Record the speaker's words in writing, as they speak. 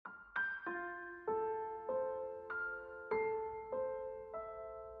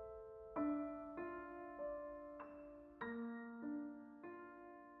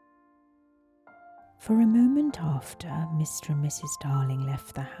For a moment after Mr. and Mrs. Darling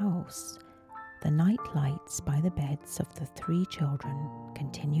left the house, the night lights by the beds of the 3 children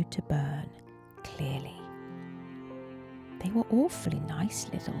continued to burn clearly. They were awfully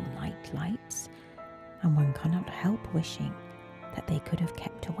nice little night lights, and one cannot help wishing that they could have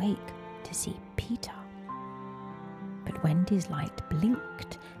kept awake to see Peter. But Wendy's light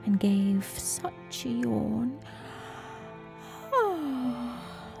blinked and gave such a yawn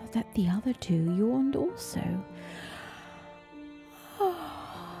that the other 2 yawned also.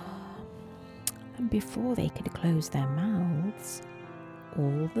 And before they could close their mouths,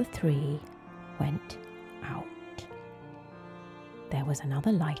 all the 3 went out. There was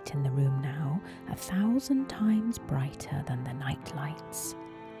another light in the room now, 1,000 times brighter than the night lights.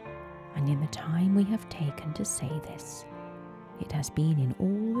 And in the time we have taken to say this, it has been in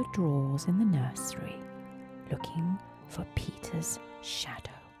all the drawers in the nursery, looking for Peter's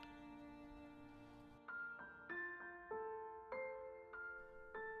shadow.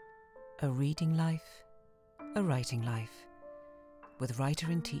 A reading life, a writing life, with writer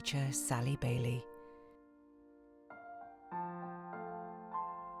and teacher Sally Bailey.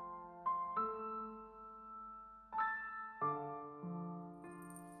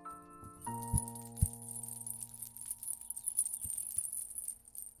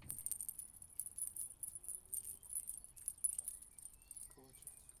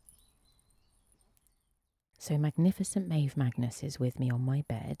 So magnificent Maeve Magnus is with me on my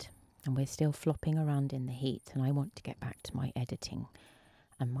bed, and we're still flopping around in the heat, and I want to get back to my editing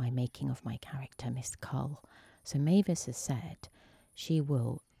and my making of my character, Miss Cull. So Mavis has said she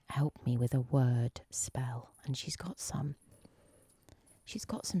will help me with a word spell, and she's got some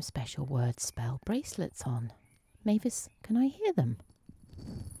special word spell bracelets on. Mavis, can I hear them?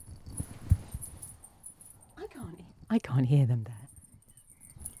 I can't hear them there.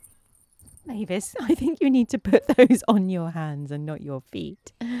 Mavis, I think you need to put those on your hands and not your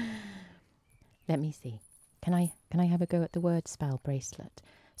feet. Let me see. Can I have a go at the word spell bracelet?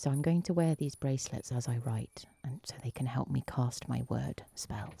 So I'm going to wear these bracelets as I write, and so they can help me cast my word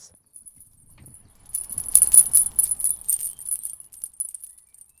spells.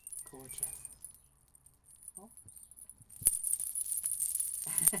 Gorgeous.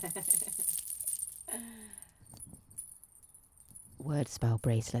 Word spell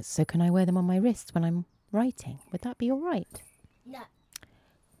bracelets. So can I wear them on my wrists when I'm writing? Would that be all right? No.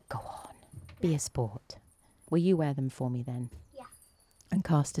 Go on. Be a sport. Will you wear them for me then? Yeah. And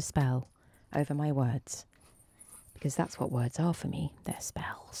cast a spell over my words? Because that's what words are for me. They're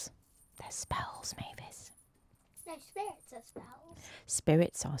spells. They're spells, Mavis. No, spirits are spells.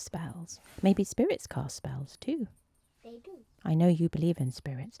 Spirits are spells. Maybe spirits cast spells too. They do. I know you believe in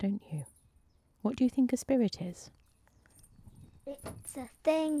spirits, don't you? What do you think a spirit is? It's a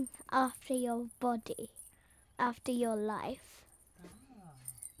thing after your body, after your life.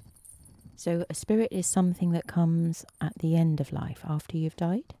 So a spirit is something that comes at the end of life, after you've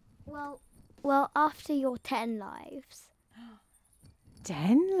died? Well, after your 10 lives.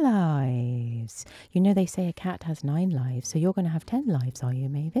 10 lives. You know they say a cat has 9 lives, so you're going to have 10 lives, are you,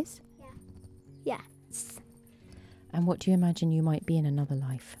 Mavis? Yeah. Yes. And what do you imagine you might be in another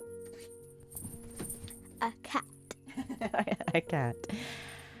life? A cat. A cat.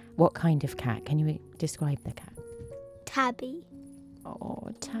 What kind of cat? Can you describe the cat? Tabby. Oh,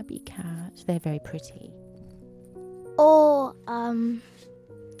 tabby cat. They're very pretty. Or,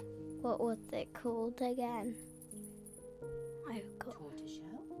 what was it called again? I forgot.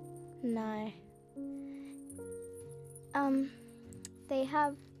 Tortoiseshell? No. They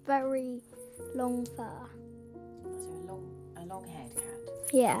have very long fur. So a long-haired cat.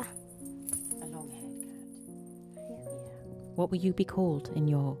 Yeah. A long-haired cat. Yeah. What will you be called in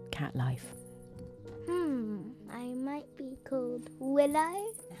your cat life? I might be called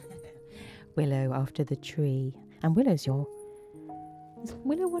Willow. Willow, after the tree. And Willow's is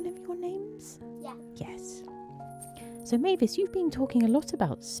Willow one of your names? Yeah. Yes. So Mavis, you've been talking a lot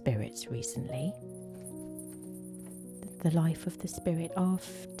about spirits recently. The life of the spirit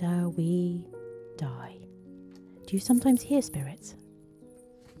after we die. Do you sometimes hear spirits?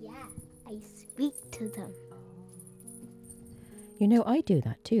 Yeah, I speak to them. You know, I do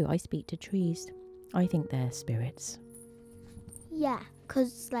that too. I speak to trees. I think they're spirits. Yeah,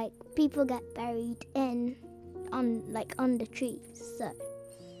 'cause people get buried on the trees, so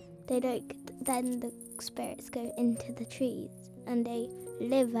they don't. Then the spirits go into the trees and they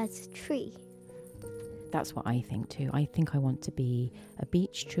live as a tree. That's what I think too. I think I want to be a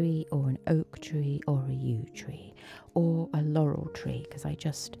beech tree or an oak tree or a yew tree or a laurel tree, because I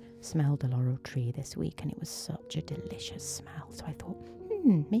just smelled a laurel tree this week and it was such a delicious smell. So I thought,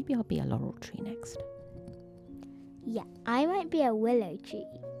 Maybe I'll be a laurel tree next. Yeah, I might be a willow tree.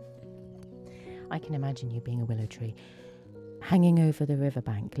 I can imagine you being a willow tree, hanging over the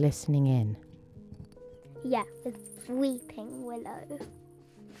riverbank, listening in. Yeah, with weeping willow.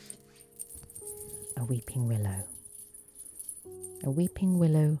 A weeping willow. A weeping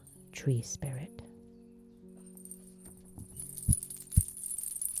willow tree spirit.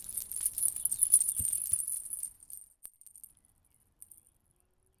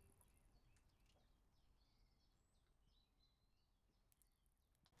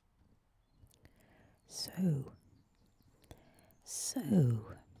 So,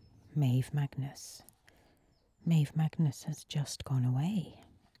 Maeve Magnus. Maeve Magnus has just gone away.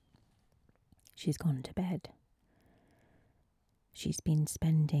 She's gone to bed. She's been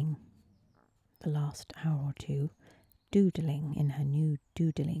spending the last hour or two doodling in her new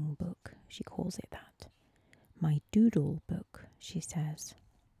doodling book. She calls it that. My doodle book, she says.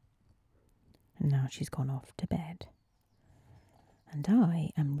 And now she's gone off to bed. And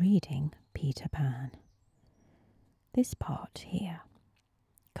I am reading Peter Pan. This part here.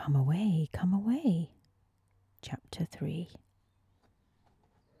 Come away, come away. Chapter 3.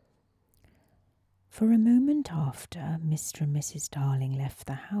 For a moment after Mr. and Mrs. Darling left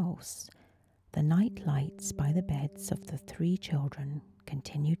the house, the night lights by the beds of the 3 children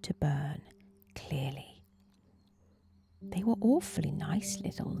continued to burn clearly. They were awfully nice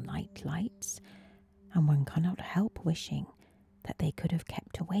little night lights, and one cannot help wishing that they could have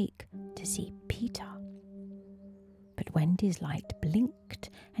kept awake to see Peter. But Wendy's light blinked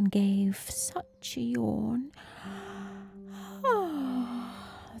and gave such a yawn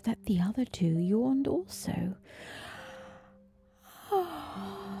that the other 2 yawned also.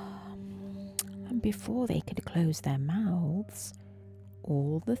 And before they could close their mouths,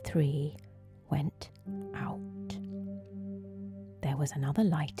 all the 3 went out. There was another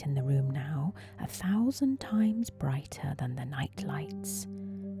light in the room now, 1,000 times brighter than the night lights.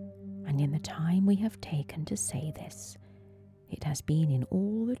 And in the time we have taken to say this, it has been in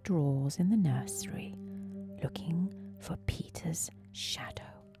all the drawers in the nursery, looking for Peter's shadow.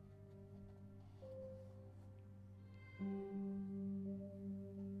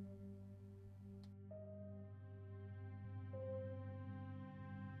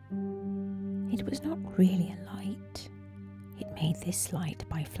 It was not really a light. It made this light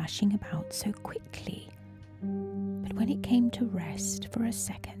by flashing about so quickly. But when it came to rest for a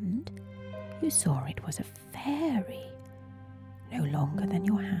second, you saw it was a fairy, no longer than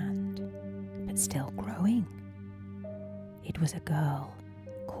your hand, but still growing. It was a girl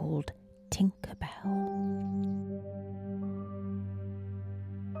called Tinkerbell.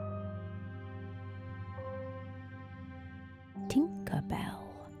 Tinkerbell,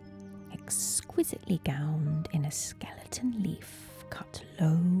 exquisitely gowned in a skeleton leaf cut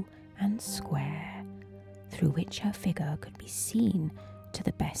low and square, through which her figure could be seen to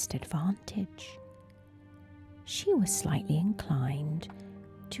the best advantage. She was slightly inclined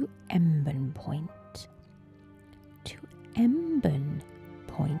to Emben Point. To Emben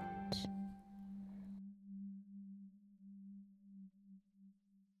Point.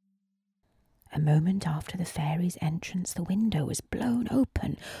 A moment after the fairy's entrance, the window was blown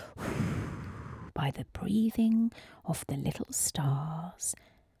open by the breathing of the little stars,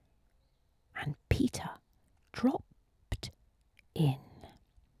 and Peter dropped in.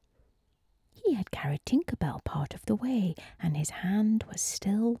 He had carried Tinkerbell part of the way, and his hand was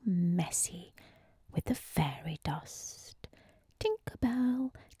still messy with the fairy dust.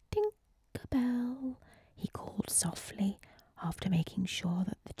 Tinkerbell, Tinkerbell, he called softly, after making sure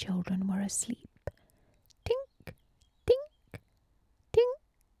that the children were asleep. Tink, tink, tink,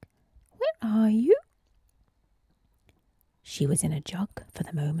 where are you? She was in a jug for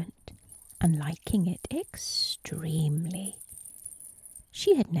the moment, and liking it extremely.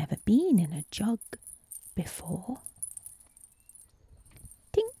 She had never been in a jug before.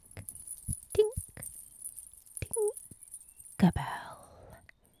 Tink, tink, Tinkerbell.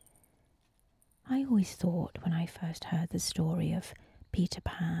 I always thought when I first heard the story of Peter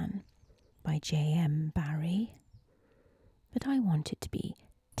Pan by J.M. Barrie that I wanted to be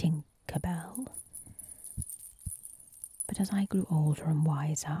Tinkerbell. But as I grew older and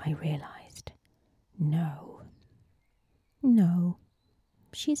wiser, I realised, no,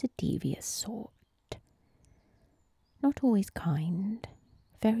 she's a devious sort. Not always kind,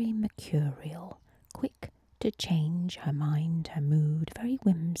 very mercurial, quick to change her mind, her mood, very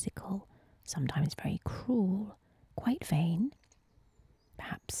whimsical, sometimes very cruel, quite vain,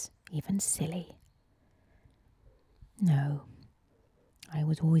 perhaps even silly. No, I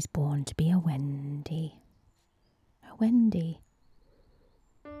was always born to be a Wendy. A Wendy.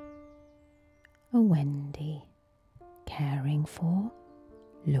 a Wendy, caring for,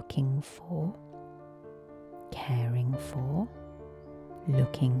 looking for, caring for,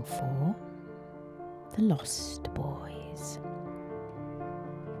 looking for the lost boys.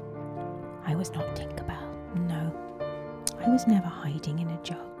 I was not Tinkerbell, no. I was never hiding in a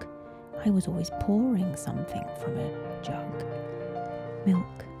jug. I was always pouring something from a jug.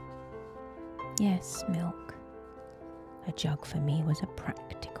 Milk. Yes, milk. A jug for me was a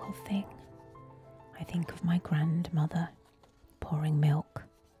practical thing. I think of my grandmother pouring milk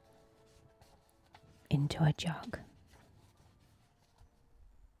into a jug.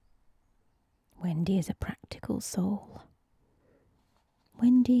 Wendy is a practical soul.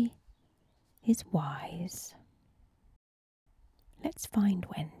 Wendy is wise. Let's find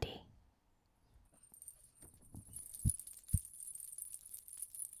Wendy.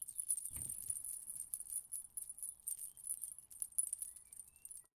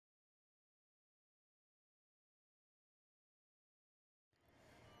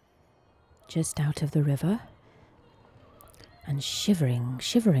 Just out of the river, and shivering,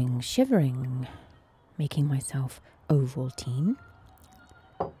 shivering, shivering, making myself Ovaltine,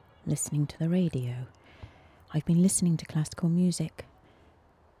 listening to the radio. I've been listening to classical music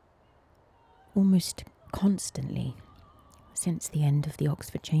almost constantly since the end of the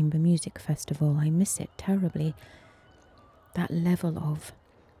Oxford Chamber Music Festival. I miss it terribly. That level of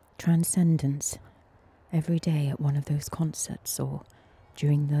transcendence every day at one of those concerts or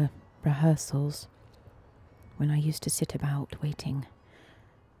during the rehearsals, when I used to sit about waiting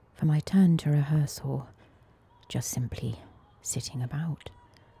for my turn to rehearse, or just simply sitting about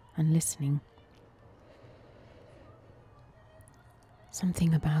and listening.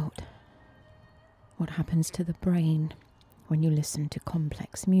 Something about what happens to the brain when you listen to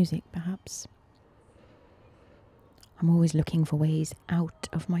complex music, perhaps. I'm always looking for ways out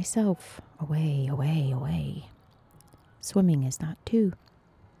of myself, away, away, away. Swimming is that too.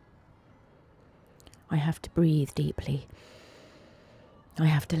 I have to breathe deeply. I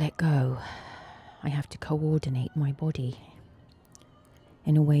have to let go. I have to coordinate my body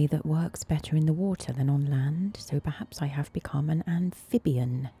in a way that works better in the water than on land, so perhaps I have become an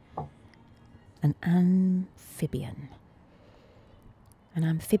amphibian. An amphibian. An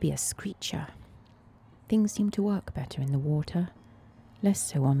amphibious creature. Things seem to work better in the water,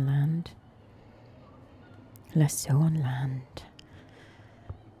 less so on land. Less so on land.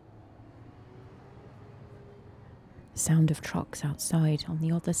 Sound of trucks outside on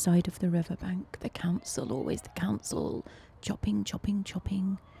the other side of the riverbank. The council, always the council. Chopping, chopping,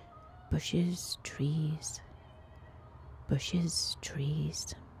 chopping. Bushes, trees. Bushes,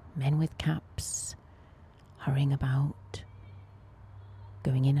 trees. Men with caps, hurrying about.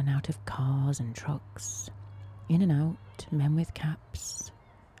 Going in and out of cars and trucks. In and out, men with caps.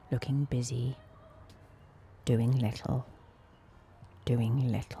 Looking busy. Doing little.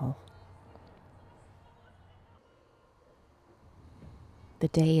 Doing little. The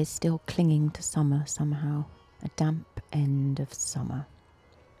day is still clinging to summer somehow, a damp end of summer.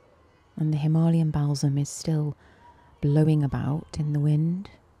 And the Himalayan balsam is still blowing about in the wind,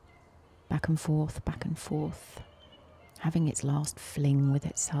 back and forth, having its last fling with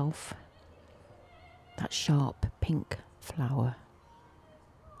itself. That sharp pink flower,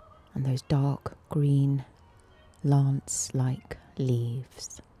 and those dark green lance-like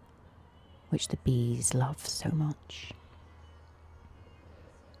leaves, which the bees love so much.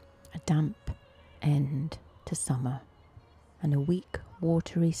 A damp end to summer, and a weak,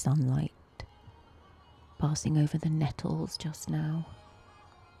 watery sunlight passing over the nettles just now.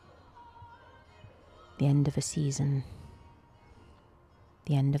 The end of a season,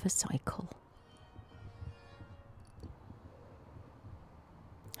 the end of a cycle.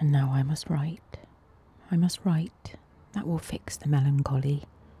 And now I must write. That will fix the melancholy.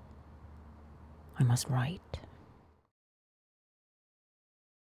 I must write.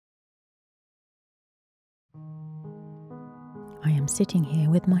 I am sitting here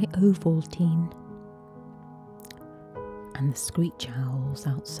with my Ovaltine, and the screech owls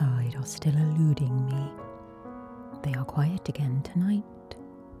outside are still eluding me. They are quiet again tonight,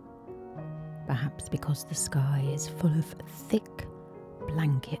 perhaps because the sky is full of thick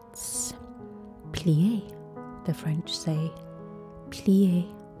blankets. Plié, the French say, plié,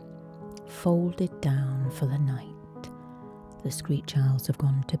 folded down for the night. The screech owls have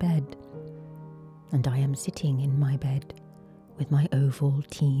gone to bed, and I am sitting in my bed with my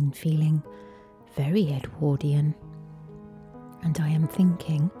Ovaltine, feeling very Edwardian. And I am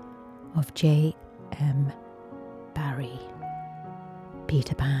thinking of J.M. Barrie,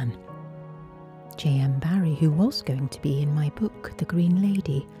 Peter Pan. J.M. Barrie, who was going to be in my book, The Green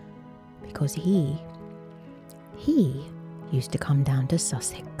Lady, because he used to come down to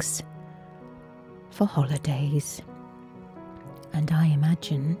Sussex for holidays. And I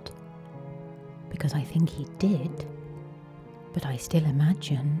imagined, because I think he did, but I still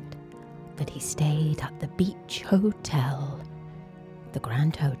imagined that he stayed at the Beach Hotel, the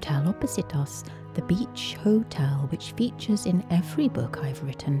Grand Hotel opposite us, the Beach Hotel, which features in every book I've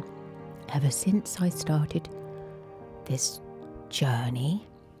written ever since I started this journey,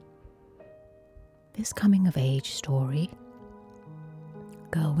 this coming-of-age story.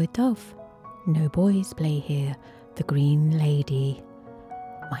 Girl with Dove, No Boys Play Here, The Green Lady,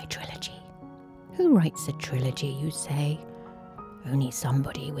 my trilogy. Who writes a trilogy, you say? Only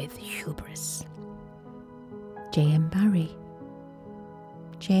somebody with hubris. J.M. Barrie.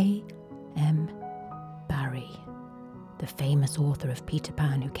 J.M. Barrie, the famous author of Peter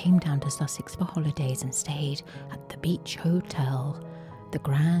Pan, who came down to Sussex for holidays and stayed at the Beach Hotel, the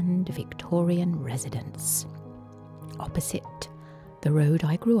Grand Victorian Residence, opposite the road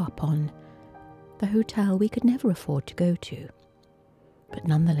I grew up on, the hotel we could never afford to go to. But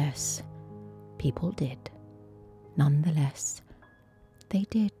nonetheless, people did. Nonetheless, they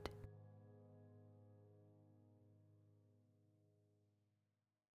did.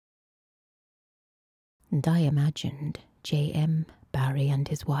 And I imagined J.M. Barrie and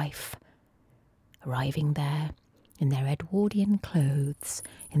his wife arriving there in their Edwardian clothes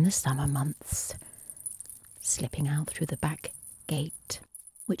in the summer months, slipping out through the back gate,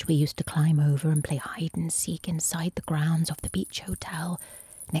 which we used to climb over and play hide and seek inside the grounds of the Beach Hotel,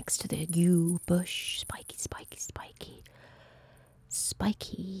 next to the yew bush. Spiky, spiky, spiky.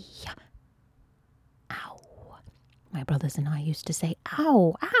 Spiky. Ow. My brothers and I used to say,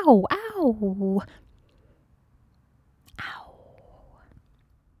 ow, ow, ow. Ow.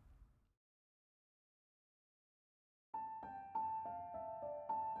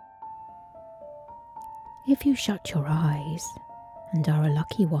 If you shut your eyes and are a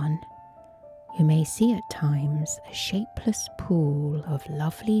lucky one, you may see at times a shapeless pool of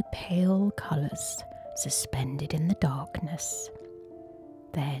lovely pale colours suspended in the darkness.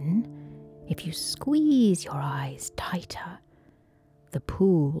 Then, if you squeeze your eyes tighter, the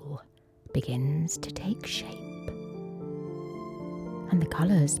pool begins to take shape. And the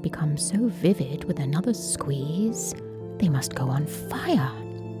colours become so vivid with another squeeze, they must go on fire.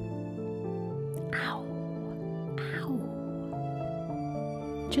 Ow, ow.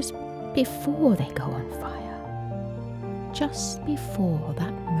 Just before they go on fire, just before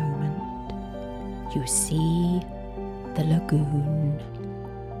that moment, you see the lagoon.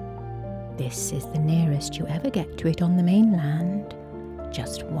 This is the nearest you ever get to it on the mainland.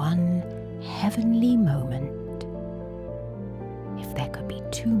 Just one heavenly moment. If there could be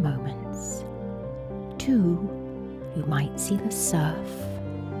two moments, two, you might see the surf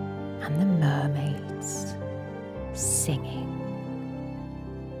and the mermaids singing.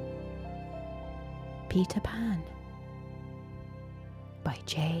 Peter Pan by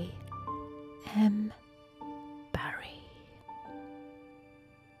J.M. Barrie.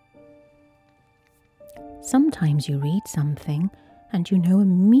 Sometimes you read something and you know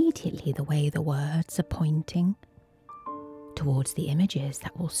immediately the way the words are pointing towards the images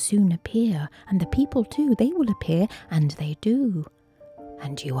that will soon appear, and the people too, they will appear, and they do,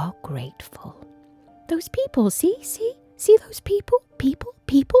 and you are grateful. Those people, see those people,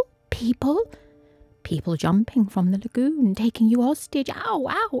 people jumping from the lagoon, taking you hostage. Ow,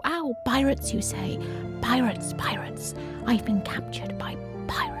 ow, ow, pirates, you say. Pirates, I've been captured by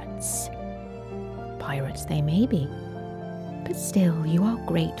pirates. Pirates they may be, but still you are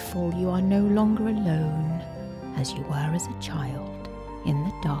grateful you are no longer alone, as you were as a child, in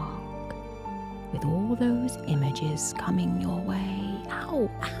the dark, with all those images coming your way. Ow,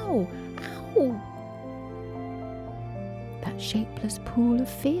 ow, ow! That shapeless pool of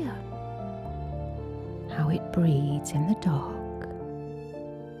fear, how it breeds in the dark.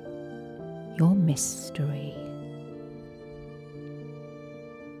 Your mystery.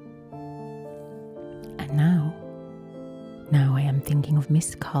 And now I am thinking of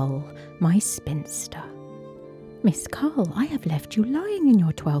Miss Cull, my spinster. Miss Cull, I have left you lying in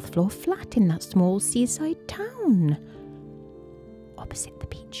your 12th floor flat in that small seaside town, opposite the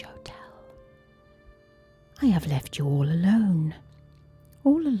Beach Hotel. I have left you all alone,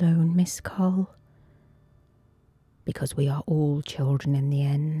 Miss Cull, because we are all children in the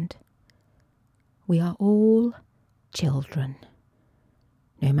end. We are all children,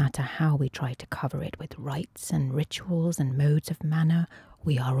 no matter how we try to cover it with rites and rituals and modes of manner.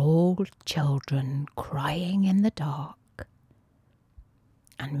 We are all children crying in the dark.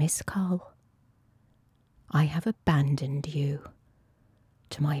 And Miss Cull, I have abandoned you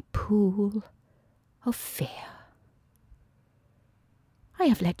to my pool of fear. I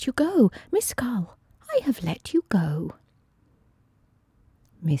have let you go, Miss Cull. I have let you go.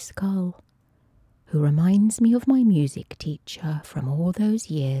 Miss Cull, who reminds me of my music teacher from all those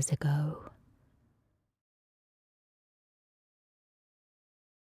years ago.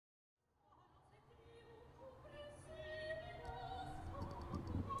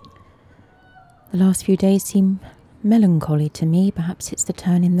 The last few days seem melancholy to me. Perhaps it's the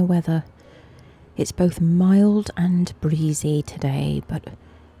turn in the weather. It's both mild and breezy today, but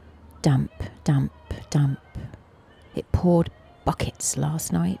damp, damp, damp. It poured buckets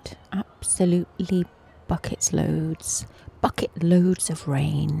last night. Absolutely bucket loads of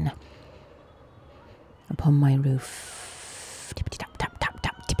rain upon my roof. Tippity tap tap tap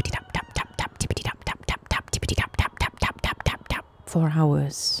tap, tippity tap tap tap tap, tippity tap tap tap tap, tippity tap tap tap tap tap tap tap. 4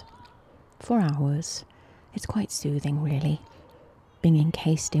 hours. 4 hours. It's quite soothing, really. Being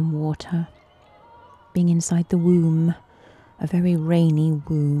encased in water. Being inside the womb. A very rainy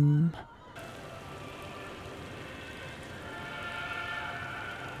womb.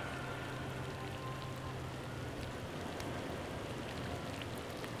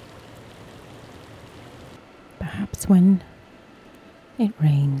 Perhaps when it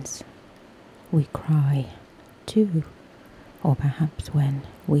rains, we cry too. Or perhaps when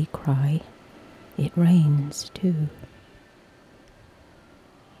we cry, it rains too.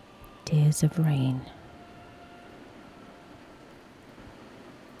 Tears of rain.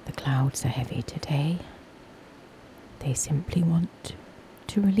 The clouds are heavy today. They simply want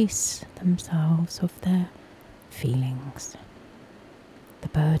to release themselves of their feelings. The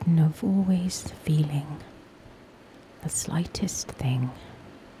burden of always feeling the slightest thing.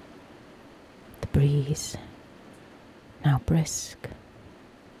 The breeze, now brisk,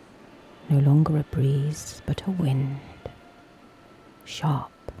 no longer a breeze but a wind,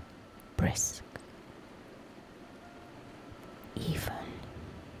 sharp, brisk, even.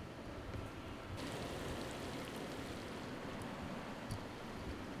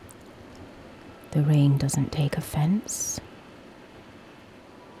 The rain doesn't take offence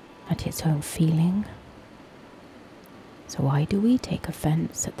at its own feeling. So why do we take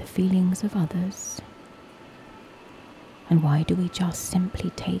offence at the feelings of others? And why do we just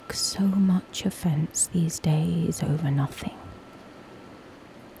simply take so much offence these days over nothing?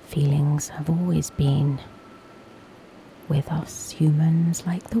 Feelings have always been with us humans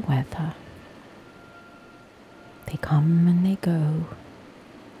like the weather. They come and they go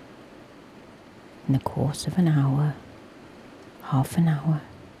in the course of an hour, half an hour,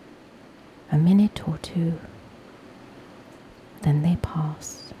 a minute or two. Then they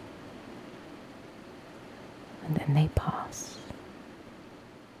pass, and then they pass.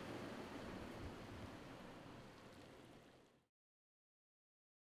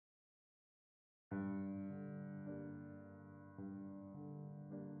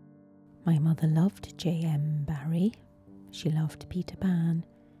 My mother loved J.M. Barrie. She loved Peter Pan,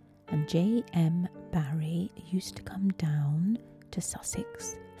 and J.M. Barrie used to come down to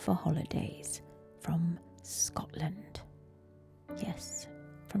Sussex for holidays from Scotland. Yes,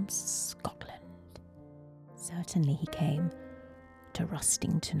 from Scotland. Certainly he came to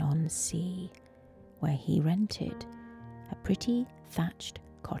Rustington-on-Sea, where he rented a pretty thatched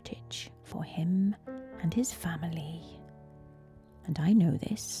cottage for him and his family. And I know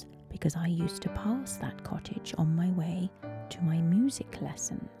this because I used to pass that cottage on my way to my music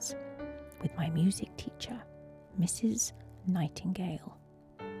lessons with my music teacher, Mrs. Nightingale,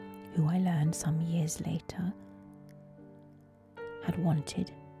 who I learned some years later had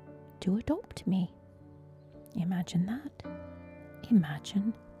wanted to adopt me. Imagine that.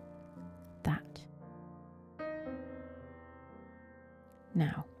 Imagine that.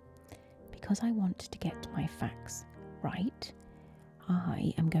 Now, because I want to get my facts right,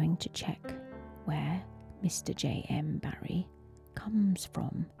 I am going to check where Mr. J.M. Barrie comes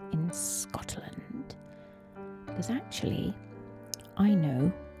from in Scotland. Because actually, I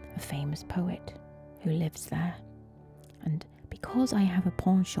know a famous poet who lives there. And because I have a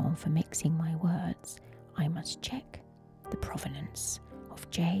penchant for mixing my words, I must check the provenance of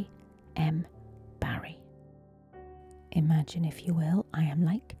J.M. Barrie. Imagine, if you will, I am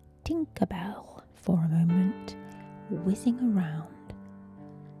like Tinkerbell for a moment, whizzing around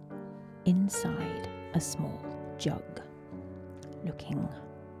inside a small jug, looking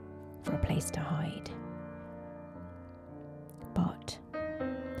for a place to hide. But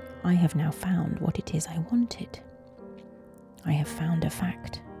I have now found what it is I wanted. I have found a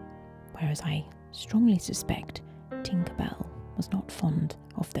fact, whereas I strongly suspect Tinkerbell was not fond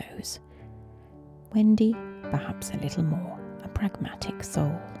of those. Wendy, perhaps a little more pragmatic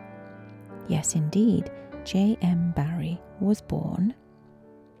soul. Yes, indeed, J.M. Barrie was born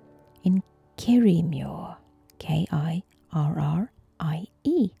in Kirriemuir, Kirriemuir,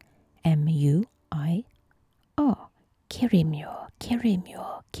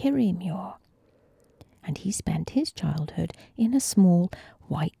 Kirriemuir. And he spent his childhood in a small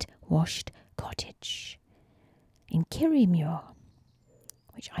whitewashed cottage in Kirriemuir,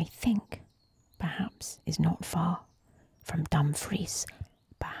 which I think perhaps is not far from Dumfries.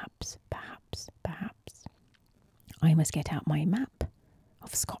 Perhaps. I must get out my map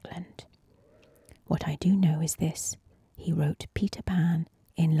of Scotland. What I do know is this: he wrote Peter Pan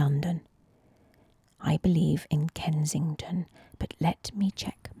in London. I believe in Kensington, but let me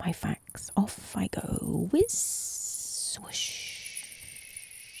check my facts. Off I go, whiz, swoosh,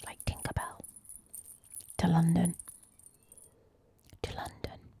 like Tinkerbell, to London, to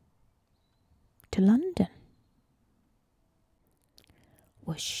London, to London.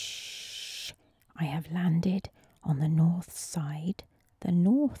 Whoosh, I have landed on the north side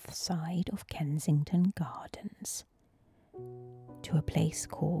of Kensington Gardens, to a place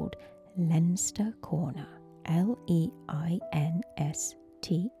called Leinster Corner, Leinster,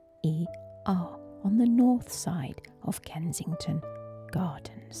 on the north side of Kensington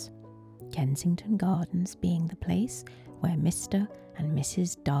Gardens. Kensington Gardens being the place where Mr. and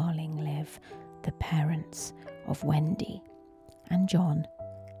Mrs. Darling live, the parents of Wendy and John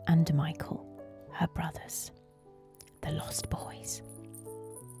and Michael, her brothers, the Lost Boys.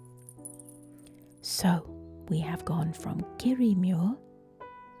 So we have gone from Kirriemuir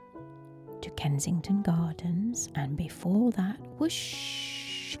to Kensington Gardens, and before that,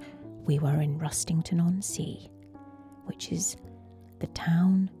 whoosh, we were in Rustington-on-Sea, which is the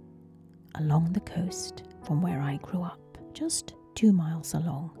town along the coast from where I grew up, just 2 miles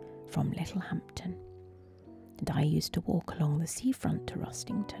along from Littlehampton. And I used to walk along the seafront to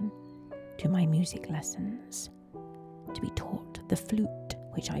Rustington, to my music lessons, to be taught the flute,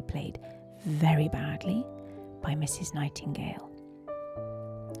 which I played very badly, by Mrs. Nightingale.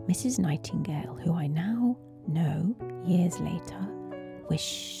 Mrs. Nightingale, who I now know, years later,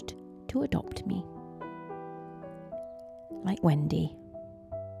 wished to adopt me. Like Wendy,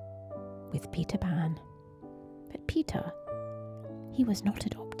 with Peter Pan. But Peter, he was not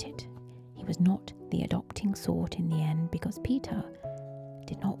adopted. He was not the adopting sort in the end, because Peter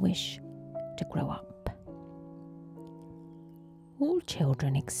did not wish to grow up. All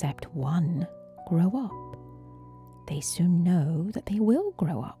children except one grow up. They soon know that they will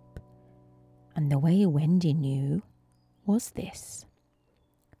grow up. And the way Wendy knew was this.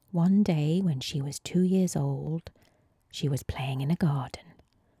 One day when she was 2 years old, she was playing in a garden,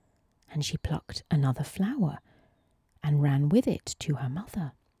 and she plucked another flower and ran with it to her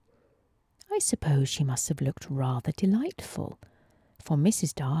mother. I suppose she must have looked rather delightful, for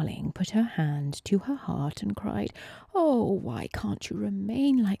Mrs. Darling put her hand to her heart and cried, "Oh, why can't you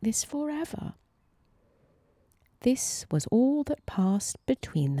remain like this forever?" This was all that passed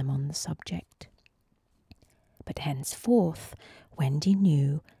between them on the subject. But henceforth Wendy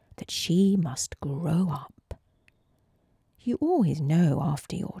knew that she must grow up. You always know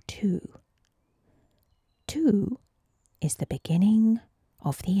after you're 2. 2 is the beginning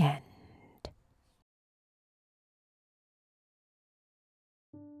of the end.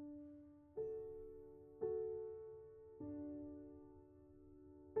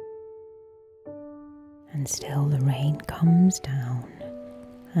 And still the rain comes down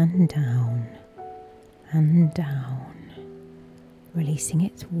and down and down, releasing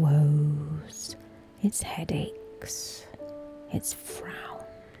its woes, its headaches, its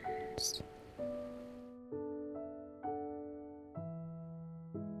frowns.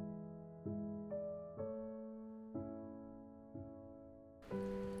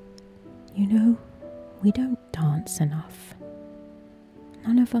 You know, we don't dance enough.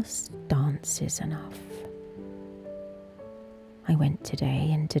 None of us dances enough. I went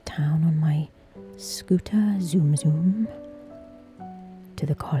today into town on my scooter zoom zoom to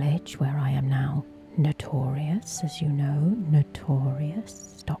the college where I am now notorious, as you know,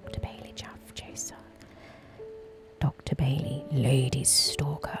 notorious Dr. Bailey Chaff Chaser. Dr. Bailey, lady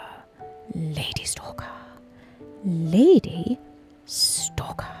stalker, lady stalker, lady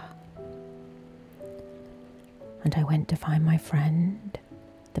stalker. And I went to find my friend,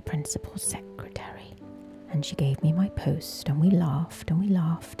 the principal's secretary, and she gave me my post, and we laughed,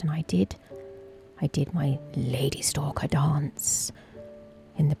 and I did my lady stalker dance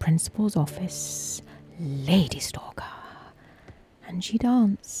in the principal's office, lady stalker, and she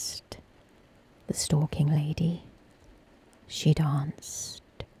danced, the stalking lady, she danced,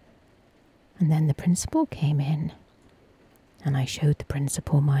 and then the principal came in, and I showed the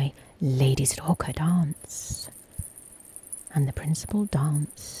principal my ladies at hooker dance. And the principal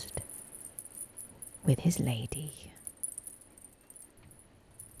danced with his lady.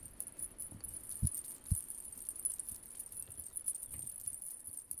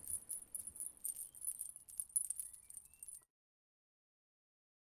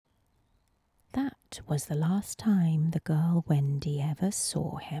 That was the last time the girl Wendy ever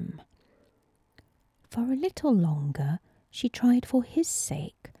saw him. For a little longer she tried for his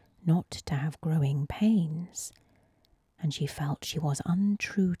sake not to have growing pains, and she felt she was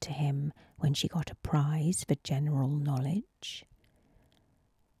untrue to him when she got a prize for general knowledge.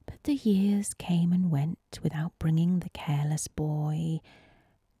 But the years came and went without bringing the careless boy,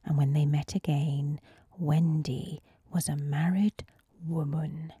 and when they met again, Wendy was a married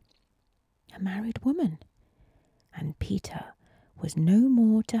woman. And Peter was no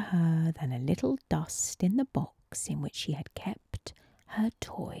more to her than a little dust in the box in which she had kept her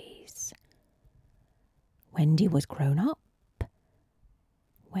toys. Wendy was grown up.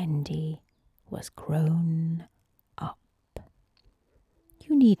 Wendy was grown up.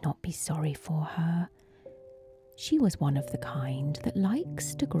 You need not be sorry for her. She was one of the kind that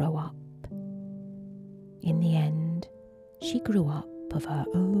likes to grow up. In the end, she grew up of her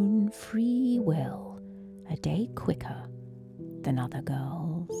own free will, a day quicker than other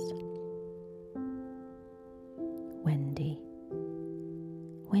girls.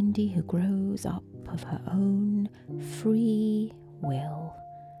 Wendy who grows up of her own free will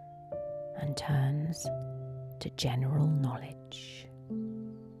and turns to general knowledge.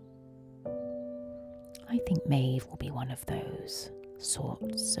 I think Maeve will be one of those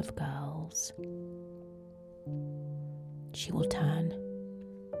sorts of girls. She will turn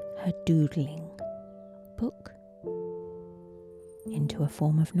her doodling book into a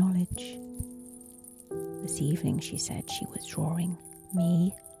form of knowledge. This evening she said she was drawing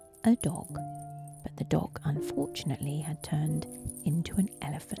me a dog, but the dog unfortunately had turned into an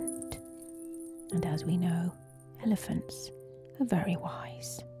elephant. And as we know, elephants are very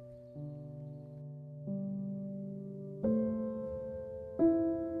wise.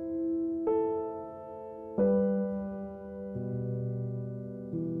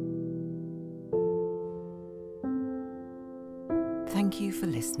 Thank you for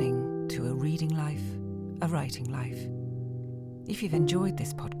listening to A Reading Life, A Writing Life. If you've enjoyed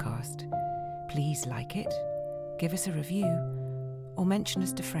this podcast, please like it, give us a review, or mention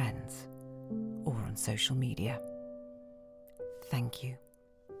us to friends, or on social media. Thank you.